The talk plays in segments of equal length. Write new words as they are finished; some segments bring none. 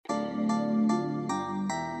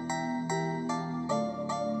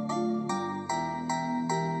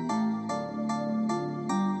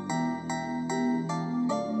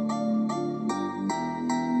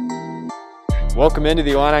Welcome into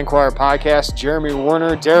the Illini Inquirer podcast. Jeremy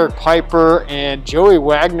Warner, Derek Piper, and Joey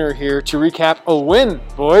Wagner here to recap a win,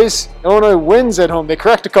 boys. Illinois wins at home. They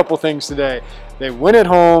correct a couple things today. They win at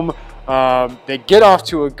home. They get off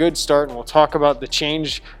to a good start, and we'll talk about the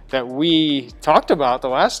change that we talked about the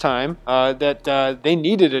last time, that they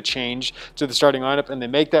needed a change to the starting lineup, and they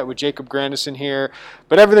make that with Jacob Grandison here.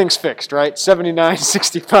 But everything's fixed, right?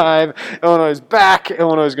 79-65. Illinois is back.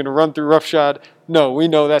 Illinois is going to run through roughshod. No, we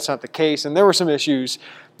know that's not the case, and there were some issues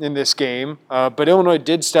in this game, but Illinois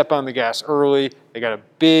did step on the gas early. They got a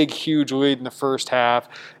big, huge lead in the first half,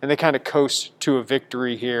 and they kind of coast to a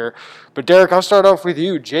victory here. But Derek, I'll start off with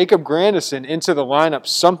you. Jacob Grandison into the lineup,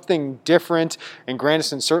 something different, and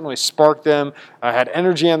Grandison certainly sparked them. Had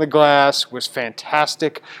energy on the glass, was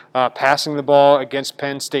fantastic passing the ball against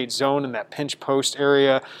Penn State zone in that pinch post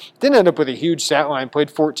area. Didn't end up with a huge stat line,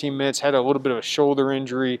 played 14 minutes, had a little bit of a shoulder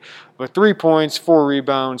injury, but 3 points, 4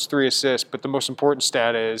 rebounds, 3 assists. But the most important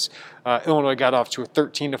stat is Illinois got off to a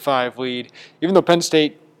 13-5 lead. Even though Penn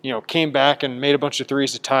State came back and made a bunch of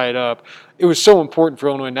threes to tie it up, it was so important for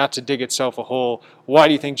Illinois not to dig itself a hole. Why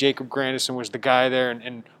do you think Jacob Grandison was the guy there,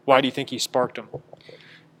 and why do you think he sparked him?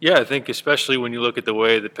 Yeah, I think especially when you look at the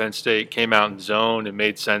way that Penn State came out in zone, it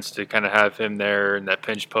made sense to kind of have him there in that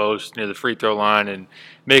pinch post near the free throw line and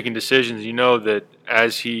making decisions. You know that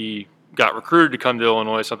as he got recruited to come to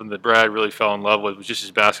Illinois, something that Brad really fell in love with was just his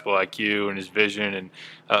basketball IQ and his vision and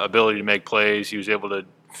ability to make plays. He was able to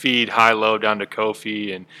feed high-low down to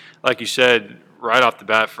Kofi, and like you said, right off the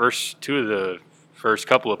bat, first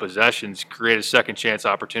couple of possessions, created a second chance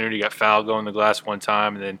opportunity, got fouled going the glass one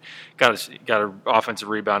time, and then got an offensive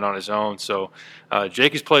rebound on his own. So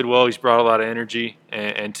Jake has played well. He's brought a lot of energy,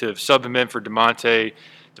 and to sub him in for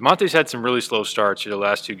DeMonte's had some really slow starts here the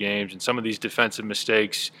last 2 games, and some of these defensive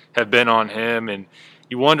mistakes have been on him, and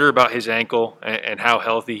you wonder about his ankle and how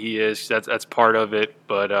healthy he is. That's part of it,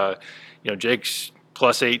 but Jake's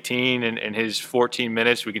plus 18 in his 14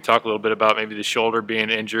 minutes. We can talk a little bit about maybe the shoulder being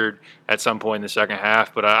injured at some point in the second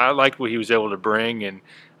half, but I liked what he was able to bring, and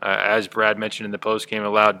as Brad mentioned in the postgame,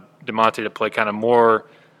 allowed DeMonte to play kind of more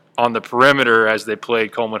on the perimeter as they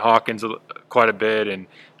played Coleman Hawkins quite a bit, and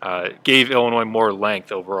gave Illinois more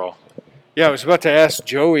length overall. Yeah, I was about to ask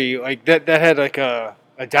Joey, like that had like a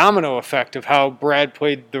domino effect of how Brad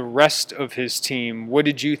played the rest of his team. What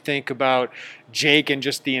did you think about Jake and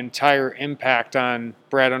just the entire impact on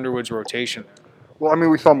Brad Underwood's rotation? Well, I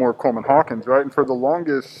mean, we saw more of Coleman Hawkins, right? And for the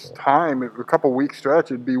longest time, a couple week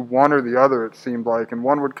stretch, it'd be one or the other, it seemed like. And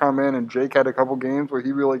one would come in, and Jake had a couple games where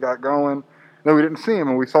he really got going. Then we didn't see him,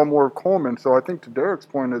 and we saw more of Coleman. So I think to Derek's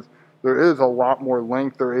point is there is a lot more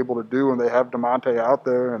length they're able to do, and they have DeMonte out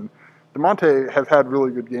there. And DeMonte has had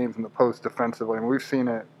really good games in the post defensively. I mean, we've seen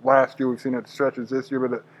it last year. We've seen it stretches this year.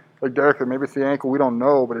 But like Derek said, maybe it's the ankle. We don't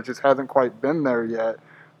know, but it just hasn't quite been there yet.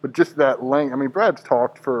 But just that length. I mean, Brad's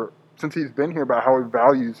talked since he's been here about how he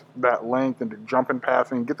values that length and to jump and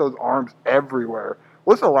passing and get those arms everywhere.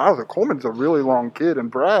 Well, this allows it. Coleman's a really long kid,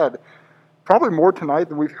 and Brad, probably more tonight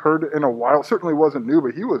than we've heard in a while. Certainly wasn't new,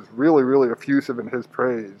 but he was really, really effusive in his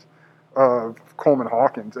praise of Coleman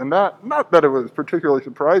Hawkins. And not that it was particularly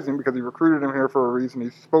surprising because he recruited him here for a reason.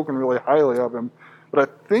 He's spoken really highly of him. But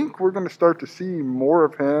I think we're going to start to see more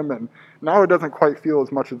of him. And now it doesn't quite feel as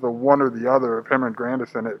much as the one or the other of him and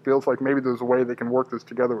Grandison. It feels like maybe there's a way they can work this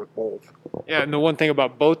together with both. Yeah, and the one thing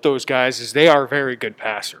about both those guys is they are very good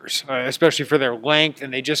passers, especially for their length,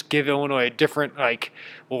 and they just give Illinois a different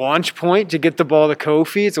launch point to get the ball to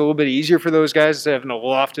Kofi. It's a little bit easier for those guys instead of having to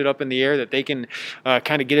loft it up in the air, that they can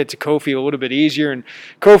kind of get it to Kofi a little bit easier. And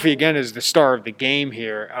Kofi, again, is the star of the game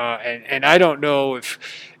here. And I don't know if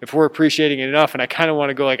we're appreciating it enough, and I kind of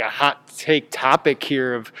want to go like a hot take topic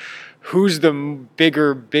here of who's the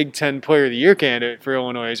bigger Big Ten Player of the Year candidate for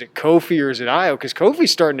Illinois? Is it Kofi or is it Ayo? Because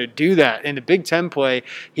Kofi's starting to do that. In the Big Ten play,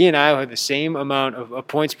 he and Ayo had the same amount of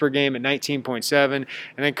points per game at 19.7, and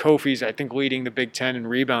then Kofi's, I think, leading the Big Ten in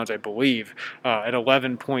rebounds, I believe, at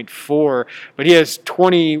 11.4. But he has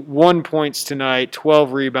 21 points tonight,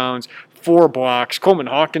 12 rebounds, 4 blocks. Coleman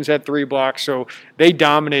Hawkins had 3 blocks, so they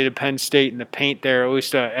dominated Penn State in the paint there, at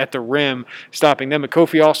least at the rim, stopping them. But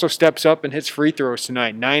Kofi also steps up and hits free throws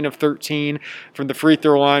tonight, 9 of 13 from the free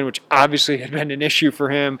throw line, which obviously had been an issue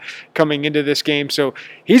for him coming into this game. So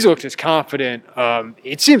he's looked as confident.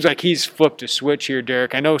 It seems like he's flipped a switch here,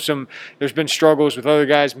 Derek. I know there's been struggles with other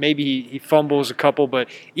guys. Maybe he fumbles a couple, but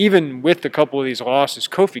even with a couple of these losses,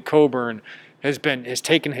 Kofi Cockburn has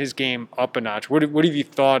taken his game up a notch. What have you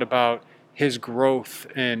thought about his growth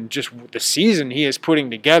and just the season he is putting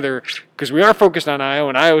together? Because we are focused on Ayo,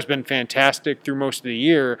 and Ayo's been fantastic through most of the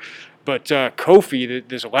year. But Kofi,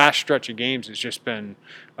 this last stretch of games has just been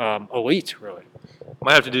elite, really.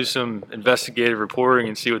 Might have to do some investigative reporting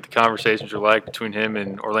and see what the conversations were like between him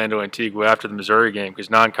and Orlando Antigua after the Missouri game, because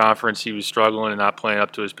non-conference he was struggling and not playing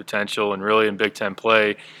up to his potential, and really in Big Ten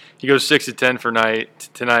play, he goes 6 of 10 for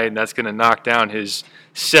tonight, and that's going to knock down his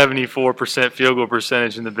 74% field goal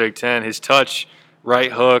percentage in the Big Ten. His touch,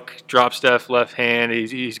 right hook, drop step, left hand,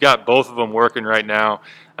 he's got both of them working right now,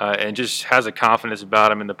 and just has a confidence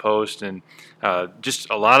about him in the post, and just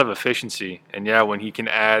a lot of efficiency. And yeah, when he can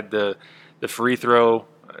add the free throw,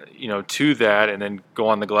 to that, and then go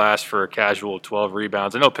on the glass for a casual 12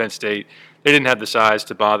 rebounds. I know Penn State, they didn't have the size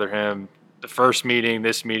to bother him. The first meeting,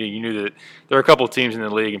 this meeting, you knew that there are a couple of teams in the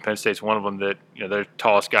league, and Penn State's one of them that, their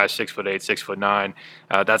tallest guy's 6'8",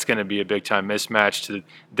 6'9". That's going to be a big time mismatch to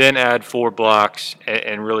then add 4 blocks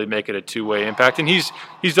and really make it a two-way impact. And he's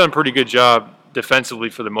done a pretty good job defensively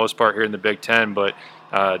for the most part here in the Big Ten, but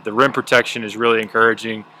the rim protection is really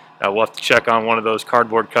encouraging. We'll have to check on one of those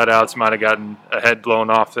cardboard cutouts. Might have gotten a head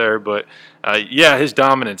blown off there. But, his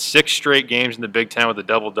dominance. 6 straight games in the Big Ten with a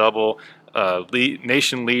double-double.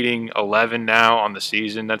 Nation leading 11 now on the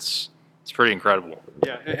season. It's pretty incredible.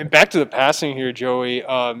 Yeah, and back to the passing here, Joey.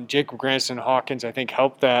 Jacob Grandison-Hawkins, I think,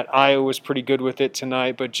 helped that. Iowa was pretty good with it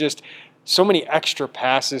tonight, but just so many extra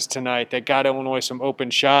passes tonight that got Illinois some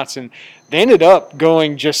open shots. And they ended up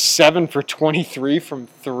going just 7 for 23 from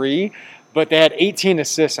 3. But they had 18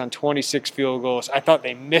 assists on 26 field goals. I thought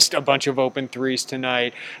they missed a bunch of open threes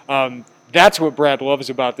tonight. That's what Brad loves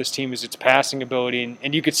about this team is its passing ability.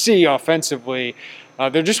 And you could see offensively,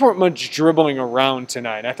 there just weren't much dribbling around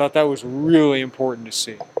tonight. I thought that was really important to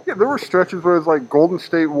see. Yeah, there were stretches where it was like Golden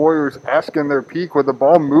State Warriors asking their peak where the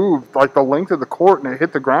ball moved like the length of the court and it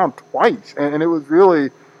hit the ground twice. And it was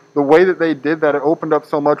really the way that they did that. It opened up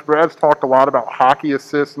so much. Brad's talked a lot about hockey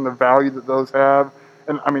assists and the value that those have.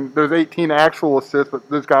 And, there's 18 actual assists, but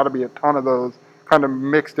there's got to be a ton of those kind of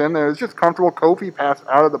mixed in there. It's just comfortable. Kofi passed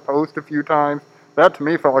out of the post a few times. That, to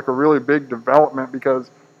me, felt like a really big development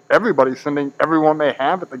because everybody's sending everyone they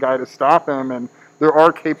have at the guy to stop him, and there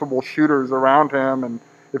are capable shooters around him. And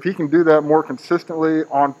if he can do that more consistently,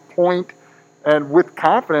 on point, and with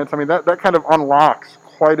confidence, that kind of unlocks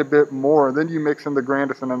quite a bit more. Then you mix in the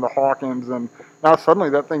Grandison and the Hawkins, and now suddenly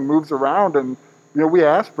that thing moves around. And, we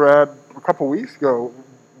asked Brad a couple weeks ago,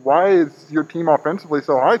 why is your team offensively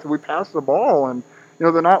so high? So we pass the ball, and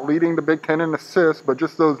they're not leading the Big Ten in assists, but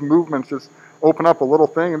just those movements just open up a little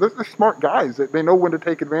thing. And they're smart guys. They know when to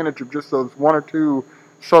take advantage of just those 1 or 2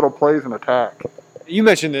 subtle plays in attack. You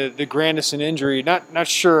mentioned the Grandison injury. Not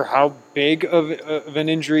sure how big of an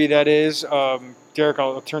injury that is. Derek,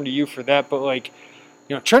 I'll turn to you for that. But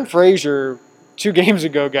Trent Frazier, 2 games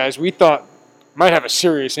ago, guys, we thought might have a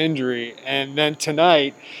serious injury, and then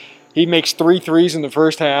tonight he makes 3 threes in the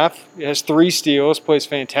first half. He has 3 steals, plays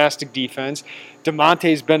fantastic defense.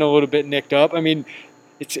 DeMonte's been a little bit nicked up.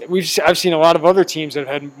 I've seen a lot of other teams that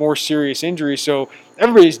have had more serious injuries, so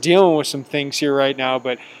everybody's dealing with some things here right now.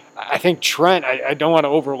 But I think Trent, I don't want to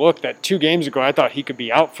overlook that 2 games ago I thought he could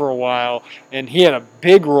be out for a while, and he had a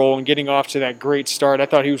big role in getting off to that great start. I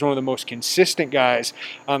thought he was one of the most consistent guys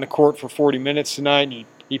on the court for 40 minutes tonight, and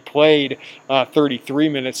he played 33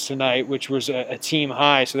 minutes tonight, which was a team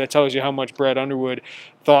high. So that tells you how much Brad Underwood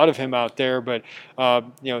thought of him out there. But,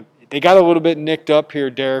 they got a little bit nicked up here,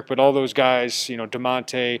 Derek, but all those guys,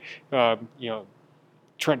 DeMonte,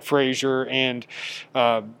 Trent Frazier, and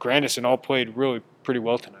Grandison all played really pretty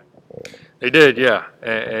well tonight. They did, yeah.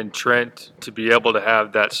 And Trent, to be able to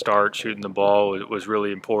have that start shooting the ball was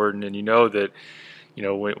really important. And that,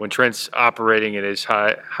 when Trent's operating at his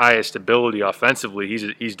highest ability offensively,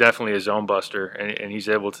 he's definitely a zone buster, and he's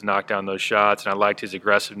able to knock down those shots. And I liked his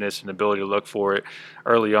aggressiveness and ability to look for it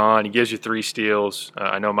early on. He gives you 3 steals.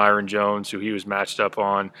 I know Myron Jones, who he was matched up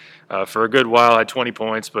on for a good while, had 20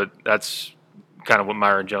 points, but that's kind of what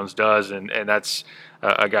Myron Jones does, and that's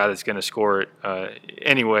a guy that's going to score it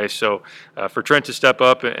anyway. So for Trent to step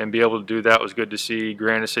up and be able to do that was good to see.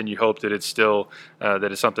 Grandison, you hope that it's still that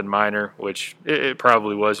it's something minor, which it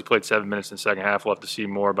probably was. He played 7 minutes in the second half. We'll have to see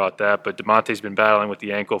more about that. But DeMonte's been battling with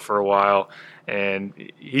the ankle for a while, and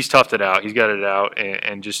he's toughed it out. He's got it out,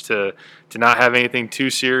 and just to not have anything too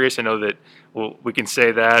serious. I know that we can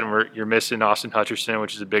say that, and you're missing Austin Hutcherson,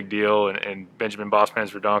 which is a big deal, and Benjamin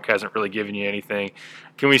Bosmans-Verdonk hasn't really given you anything.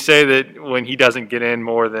 Can we say that when he doesn't get in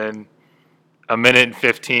more than a minute and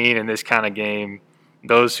 15 in this kind of game,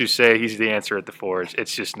 those who say he's the answer at the Forge,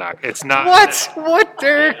 it's just not. It's not. What,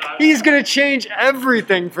 Derek? He's going to change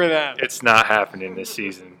everything for them. It's not happening this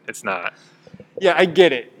season. It's not. Yeah, I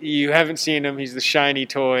get it. You haven't seen him. He's the shiny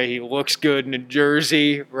toy. He looks good in a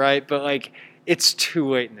jersey, right? But, it's too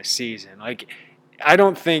late in the season. Like, I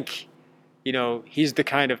don't think, he's the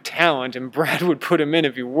kind of talent, and Brad would put him in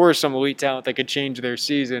if he were some elite talent that could change their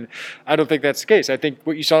season. I don't think that's the case. I think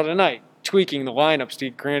what you saw tonight, tweaking the lineups to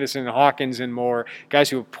Grandison and Hawkins and more, guys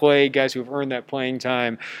who have played, guys who have earned that playing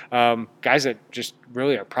time, guys that just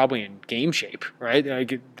really are probably in game shape, right?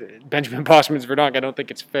 Like Benjamin Bosman's Verdonk, I don't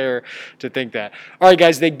think it's fair to think that. All right,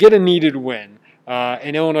 guys, they get a needed win.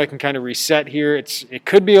 And Illinois can kind of reset here. It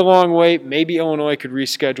could be a long wait. Maybe Illinois could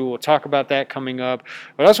reschedule. We'll talk about that coming up.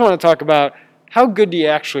 But I also want to talk about how good do you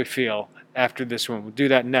actually feel after this win. We'll do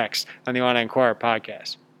that next on the Illini Inquirer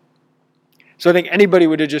podcast. So I think anybody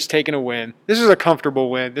would have just taken a win. This was a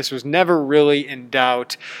comfortable win. This was never really in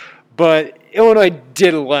doubt. But Illinois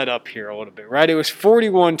did let up here a little bit, right? It was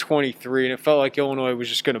 41-23, and it felt like Illinois was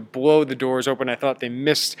just going to blow the doors open. I thought they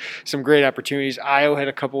missed some great opportunities. Iowa had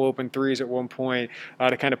a couple open threes at one point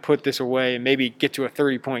to kind of put this away and maybe get to a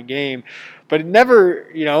 30-point game. But it never,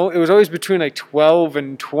 it was always between like 12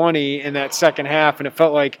 and 20 in that second half, and it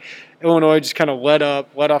felt like Illinois just kind of let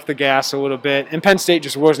off the gas a little bit, and Penn State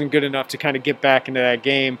just wasn't good enough to kind of get back into that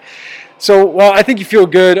game. So while I think you feel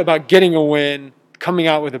good about getting a win, coming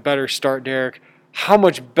out with a better start, Derek, how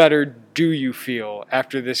much better do you feel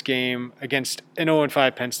after this game against an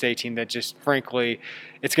 0-5 Penn State team that just, frankly,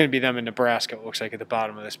 it's going to be them in Nebraska, it looks like, at the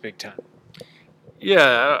bottom of this Big Ten?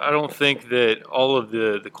 Yeah, I don't think that all of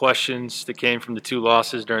the questions that came from the two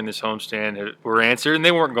losses during this homestand were answered, and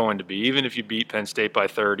they weren't going to be. Even if you beat Penn State by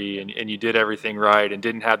 30 and you did everything right and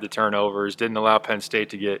didn't have the turnovers, didn't allow Penn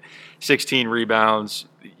State to get 16 rebounds,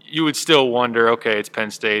 you would still wonder, okay, it's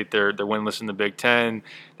Penn State. They're winless in the Big Ten.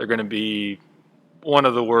 They're going to be one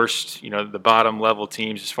of the worst, the bottom level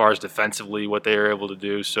teams as far as defensively what they are able to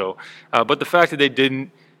do. So, but the fact that they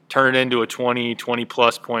didn't turn it into a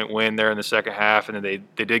 20-plus point win there in the second half, and then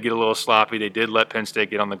they did get a little sloppy. They did let Penn State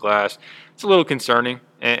get on the glass. It's a little concerning,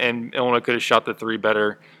 and Illinois could have shot the three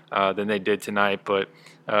better than they did tonight. But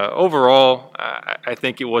overall, I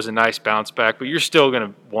think it was a nice bounce back, but you're still going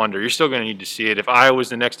to wonder. You're still going to need to see it. If Iowa's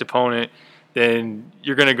the next opponent, then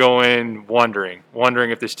you're going to go in wondering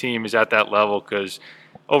if this team is at that level, because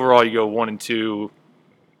overall you go 1-2,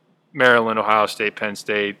 Maryland, Ohio State, Penn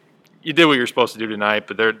State. You did what you're supposed to do tonight,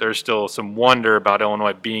 but there's still some wonder about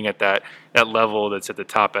Illinois being at that level that's at the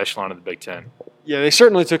top echelon of the Big Ten. Yeah, they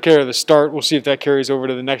certainly took care of the start. We'll see if that carries over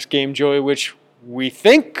to the next game, Joey, which we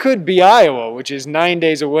think could be Iowa, which is 9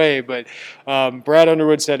 days away. But Brad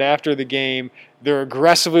Underwood said after the game they're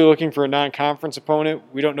aggressively looking for a non-conference opponent.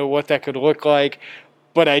 We don't know what that could look like,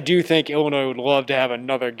 but I do think Illinois would love to have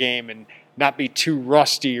another game and not be too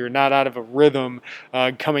rusty or not out of a rhythm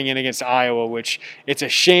coming in against Iowa, which it's a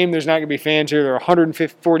shame there's not going to be fans here. There are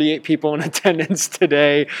 148 people in attendance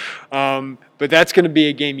today. But that's going to be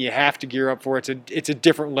a game you have to gear up for. It's a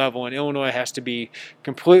different level, and Illinois has to be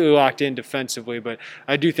completely locked in defensively. But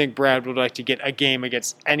I do think Brad would like to get a game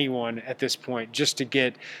against anyone at this point just to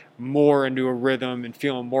get more into a rhythm and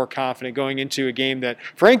feeling more confident going into a game that,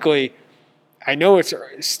 frankly, I know it's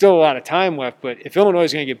still a lot of time left, but if Illinois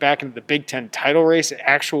is going to get back into the Big Ten title race,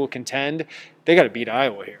 actual contend, they got to beat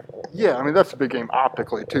Iowa here. Yeah, I mean, that's a big game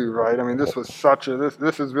optically too, right? I mean, this was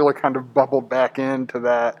this is really kind of bubbled back into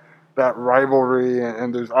that rivalry,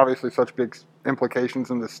 and there's obviously such big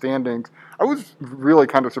implications in the standings. I was really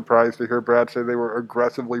kind of surprised to hear Brad say they were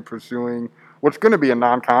aggressively pursuing what's going to be a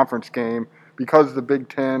non-conference game, because the Big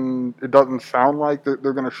Ten, it doesn't sound like they're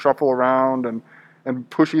going to shuffle around and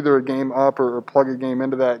push either a game up or plug a game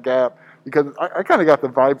into that gap. Because I kind of got the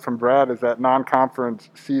vibe from Brad as that non-conference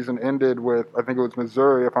season ended with, I think it was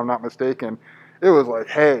Missouri, if I'm not mistaken. It was like,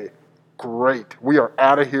 hey, great. We are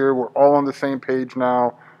out of here. We're all on the same page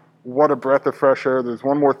now. What a breath of fresh air. There's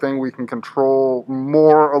one more thing we can control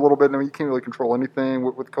more a little bit. I mean, you can't really control anything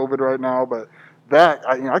with COVID right now, but that,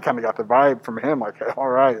 I kind of got the vibe from him, like, hey, all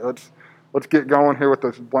right, let's get going here with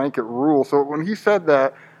this blanket rule. So when he said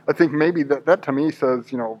that, I think maybe that to me says,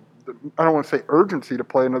 I don't want to say urgency to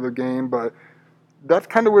play another game, but that's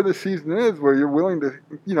kind of where the season is, where you're willing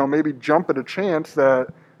to, maybe jump at a chance that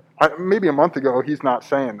maybe a month ago he's not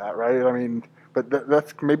saying that, right? I mean, but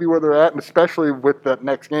that's maybe where they're at, and especially with that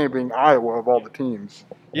next game being Iowa of all the teams.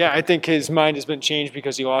 Yeah, I think his mind has been changed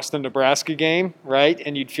because he lost the Nebraska game, right?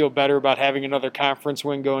 And you'd feel better about having another conference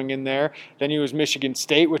win going in there. Then he was Michigan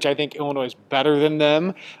State, which I think Illinois is better than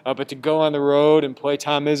them. But to go on the road and play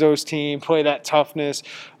Tom Izzo's team, play that toughness,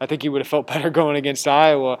 I think he would have felt better going against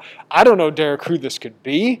Iowa. I don't know, Derek, who this could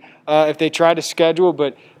be if they try to schedule,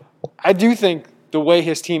 but I do think the way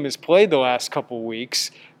his team has played the last couple of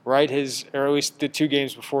weeks, right, or at least the two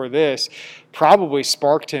games before this, probably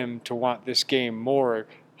sparked him to want this game more.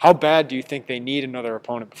 how bad do you think they need another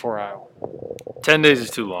opponent before Iowa? 10 days is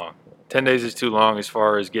too long. 10 days is too long as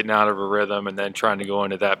far as getting out of a rhythm and then trying to go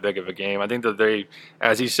into that big of a game. I think that they,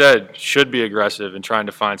 as he said, should be aggressive in trying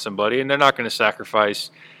to find somebody, and they're not going to sacrifice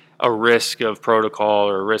a risk of protocol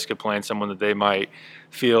or a risk of playing someone that they might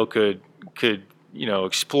feel could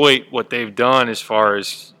exploit what they've done as far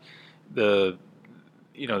as the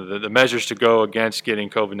measures to go against getting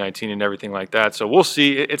COVID-19 and everything like that. So we'll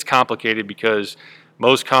see. It's complicated because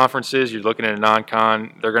most conferences, you're looking at a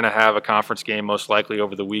non-con, they're going to have a conference game most likely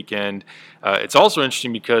over the weekend. It's also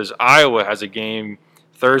interesting because Iowa has a game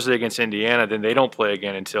Thursday against Indiana, then they don't play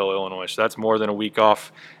again until Illinois. So that's more than a week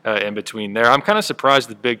off in between there. I'm kind of surprised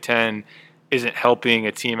the Big Ten isn't helping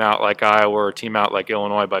a team out like Iowa or a team out like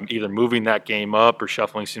Illinois by either moving that game up or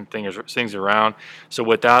shuffling some things around. So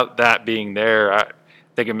without that being there, I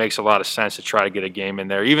think it makes a lot of sense to try to get a game in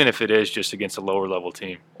there, even if it is just against a lower level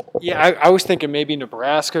team. Yeah, I was thinking maybe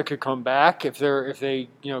Nebraska could come back if they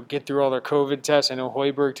get through all their COVID tests. I know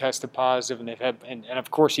Hoiberg tested positive, and they've had and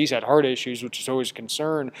of course he's had heart issues, which is always a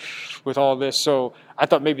concern with all this. So I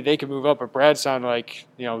thought maybe they could move up, but Brad sounded like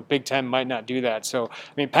Big Ten might not do that. So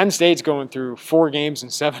I mean, Penn State's going through 4 games in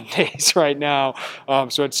 7 days right now.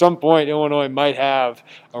 So at some point, Illinois might have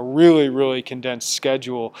a really, really condensed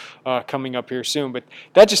schedule coming up here soon. But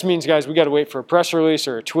that just means, guys, we got to wait for a press release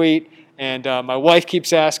or a tweet. And my wife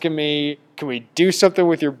keeps asking me, can we do something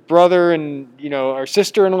with your brother and, our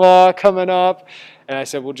sister-in-law coming up? And I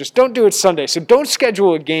said, well, just don't do it Sunday. So don't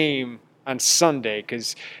schedule a game on Sunday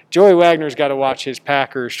because Joey Wagner's got to watch his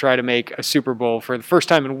Packers try to make a Super Bowl for the first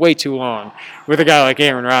time in way too long with a guy like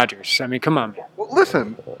Aaron Rodgers. I mean, come on, man. Well,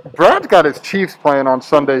 listen, Brad's got his Chiefs playing on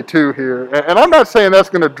Sunday too here. And I'm not saying that's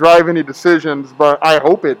going to drive any decisions, but I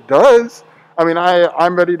hope it does. I mean,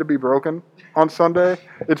 I'm ready to be broken on Sunday.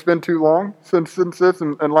 It's been too long since this,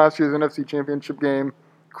 and last year's NFC Championship game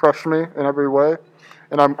crushed me in every way,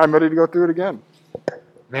 and I'm ready to go through it again.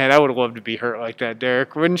 Man, I would have loved to be hurt like that,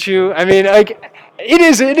 Derek, wouldn't you? I mean, it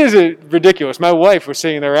is ridiculous. My wife was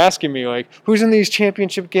sitting there asking me, like, who's in these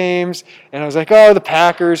championship games? And I was like, oh, the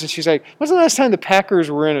Packers. And she's like, when's the last time the Packers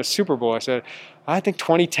were in a Super Bowl? I said, I think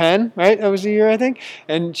 2010, right? That was the year, I think.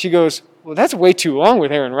 And she goes, well, that's way too long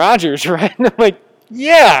with Aaron Rodgers, right? And I'm like,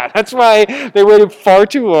 yeah, that's why they waited far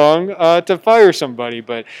too long to fire somebody.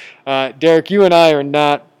 But, Derek, you and I are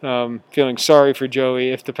not feeling sorry for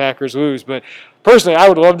Joey if the Packers lose. But personally, I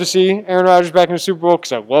would love to see Aaron Rodgers back in the Super Bowl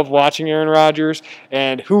because I love watching Aaron Rodgers.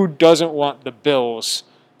 And who doesn't want the Bills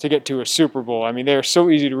to get to a Super Bowl? I mean, they're so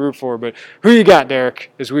easy to root for. But who you got,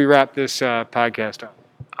 Derek, as we wrap this podcast up?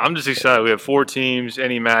 I'm just excited. We have 4 teams,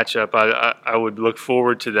 any matchup. I would look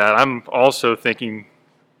forward to that. I'm also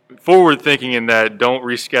forward-thinking in that don't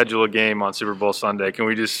reschedule a game on Super Bowl Sunday. Can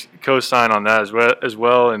we just co-sign on that as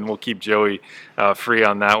well, and we'll keep Joey free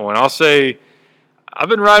on that one. I'll say I've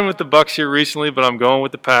been riding with the Bucs here recently, but I'm going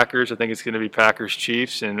with the Packers. I think it's going to be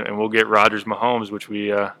Packers-Chiefs, and we'll get Rodgers-Mahomes, which we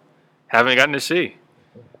haven't gotten to see.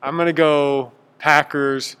 I'm going to go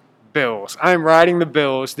Packers-Bills. I'm riding the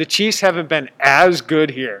Bills. The Chiefs haven't been as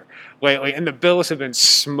good here lately, and the Bills have been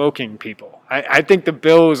smoking people. I think the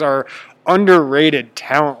Bills are underrated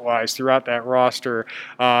talent-wise throughout that roster,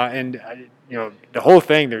 and the whole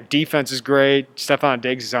thing. Their defense is great. Stephon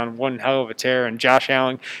Diggs is on one hell of a tear, and Josh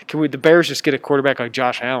Allen. The Bears just get a quarterback like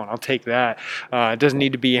Josh Allen? I'll take that. It doesn't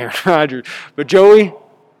need to be Aaron Rodgers. But Joey,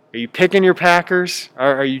 are you picking your Packers?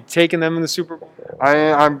 Are you taking them in the Super Bowl?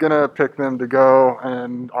 I'm going to pick them to go,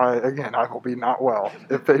 and I will be not well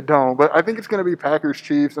if they don't. But I think it's going to be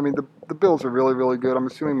Packers-Chiefs. I mean, the Bills are really, really good. I'm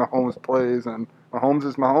assuming Mahomes plays, and Mahomes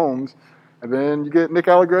is Mahomes. And then you get Nick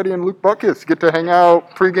Allegretti and Luke Butkus get to hang out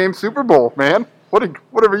pregame Super Bowl, man. What a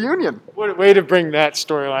reunion. What a way to bring that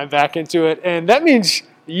storyline back into it. And that means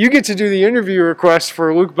you get to do the interview request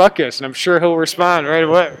for Luke Butkus, and I'm sure he'll respond right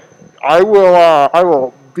away. I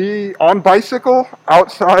will be on bicycle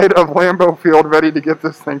outside of Lambeau Field ready to get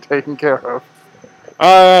this thing taken care of.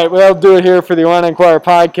 All right, well, I'll do it here for the Illini Inquirer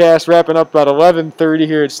podcast, wrapping up about 11:30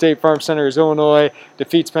 here at State Farm Center as Illinois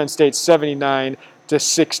defeats Penn State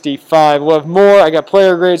 79-65. We'll have more. I got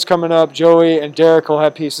player grades coming up. Joey and Derek will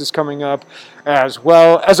have pieces coming up as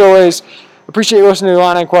well. As always, appreciate you listening to the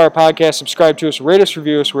Illini Inquirer podcast. Subscribe to us, rate us,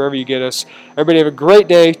 review us wherever you get us. Everybody have a great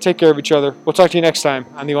day. Take care of each other. We'll talk to you next time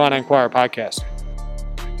on the Illini Inquirer podcast.